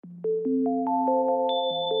She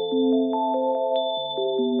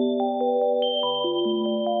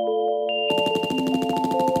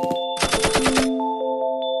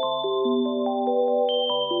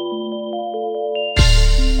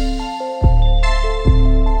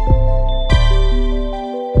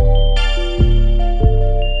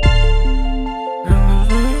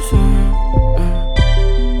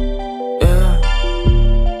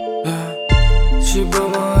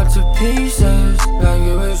broke my heart to pieces, like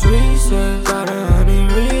it was Reeses. Got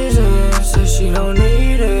 100 reasons, said she don't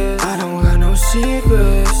need it. I don't got no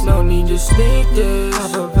secrets, no need to sneak this.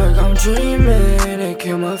 Pop a perk, I'm dreaming, and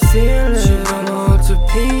kill my feelings. She broke my heart to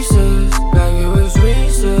pieces, like it was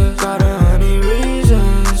Reeses. Got 100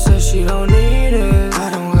 reasons, said she don't need it. I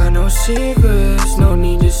don't got no secrets, no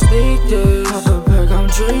need to sneak this. Pop a perk, I'm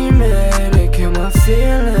dreaming, and kill my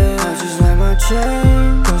feelings. I just like my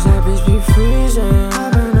chain, cause that bitch be freezing.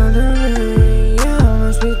 I've been under rain, yeah, I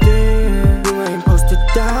must be dreaming. You ain't supposed to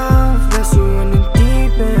dive, unless you in the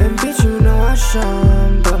deep end. Bitch, you know I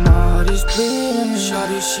shine, but my heart is bleeding. Shut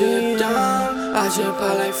this shit down, I just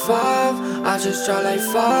pop like 5, I just try like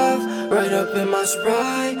 5. Right up in my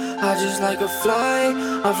sprite, I just like a fly.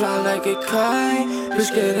 I fly like a kite,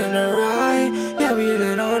 bitch get in a ride. Yeah, we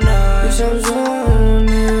lit all night. Bitch, I'm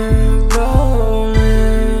zoning,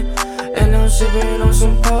 rolling, and I'm sipping on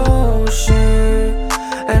some potion,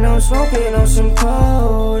 and I'm smoking on some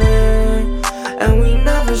codeine, and we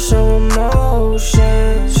never show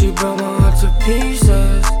emotion. She broke my heart to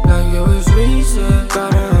pieces, like it was Reeses.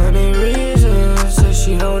 Got 100 reasons, said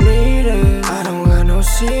she don't need it. I don't got no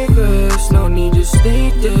secrets, no need to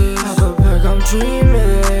sneak this. Pop a perk, I'm dreaming.